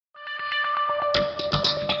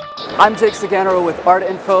I'm Cigainero with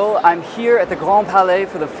ArtInfo. I'm here at the Grand Palais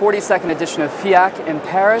for the 42nd edition of FIAC in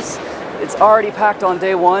Paris. It's already packed on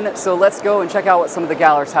day one, so let's go and check out what some of the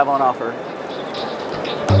galleries have on offer.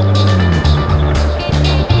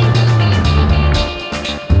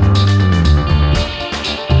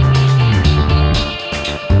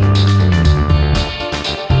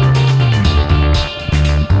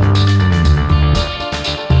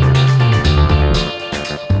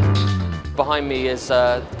 Behind me is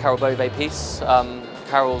Carol Beauvais piece.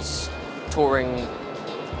 Carol's touring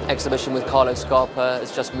exhibition with Carlo Scarpa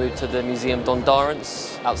has just moved to the Museum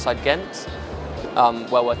d'Ondurance outside Ghent.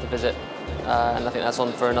 Well worth a visit, and I think that's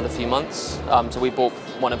on for another few months. So we bought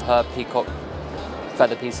one of her peacock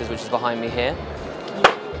feather pieces, which is behind me here.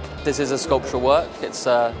 This is a sculptural work. It's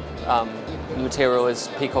the material is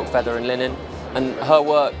peacock feather and linen, and her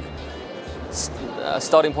work, a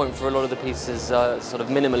starting point for a lot of the pieces, sort of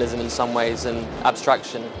minimalism in some ways and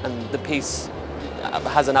abstraction, and the piece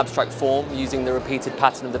has an abstract form using the repeated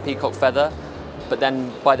pattern of the peacock feather, but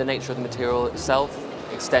then by the nature of the material itself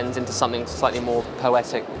extends into something slightly more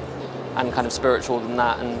poetic and kind of spiritual than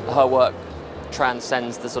that, and her work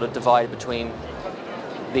transcends the sort of divide between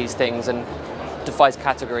these things and defies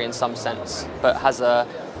category in some sense, but has a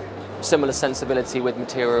similar sensibility with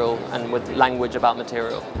material and with language about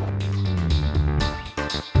material.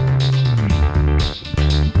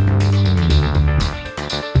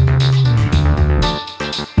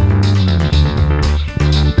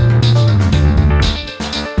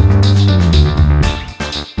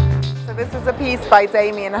 This is a piece by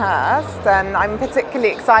Damien Hirst, and I'm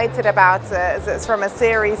particularly excited about it as it's from a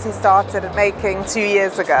series he started making 2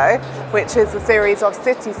 years ago, which is a series of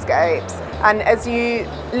cityscapes. And as you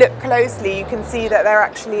look closely, you can see that they're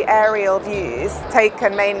actually aerial views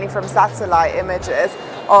taken mainly from satellite images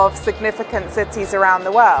of significant cities around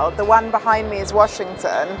the world. The one behind me is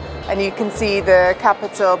Washington, and you can see the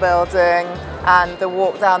Capitol building and the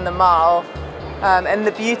walk down the Mall. And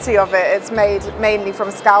the beauty of it, it's made mainly from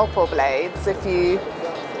scalpel blades, if you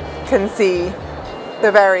can see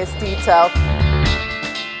the various details.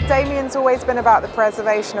 Damien's always been about the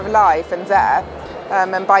preservation of life and death,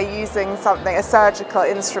 and by using a surgical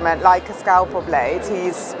instrument like a scalpel blade,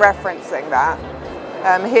 he's referencing that.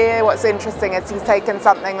 Here what's interesting is he's taken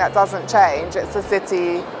something that doesn't change. It's a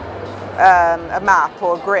city, a map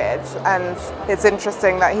or grid, and it's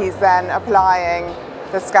interesting that he's then applying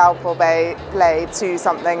the scalpel blade to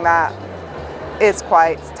something that is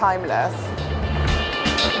quite timeless.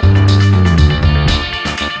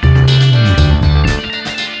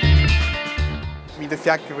 I mean, the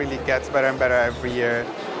FIAC really gets better and better every year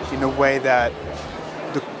in a way that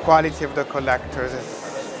the quality of the collectors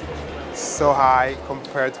is so high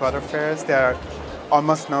compared to other fairs. There are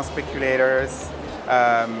almost no speculators,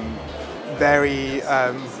 very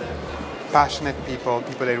passionate people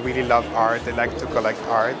that really love art, they like to collect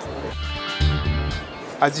art.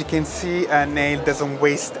 As you can see, Neil doesn't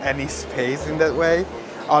waste any space in that way.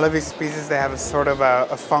 All of his pieces, they have a sort of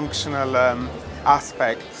a functional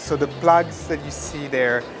aspect. So the plugs that you see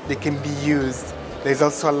there, they can be used. There's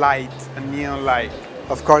also a light, a neon light.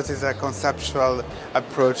 Of course, it's a conceptual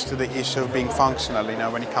approach to the issue of being functional, you know,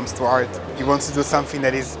 when it comes to art. He wants to do something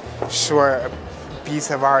that is, sure, a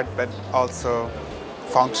piece of art, but also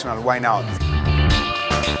functional, why not?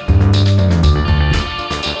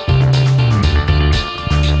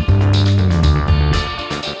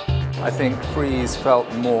 I think Frieze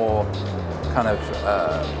felt more kind of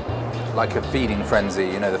like a feeding frenzy.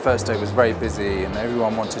 You know, the first day was very busy and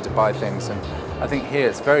everyone wanted to buy things, and I think here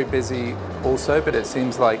it's very busy also, but it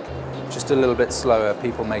seems like just a little bit slower,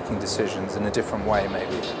 people making decisions in a different way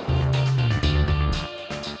maybe.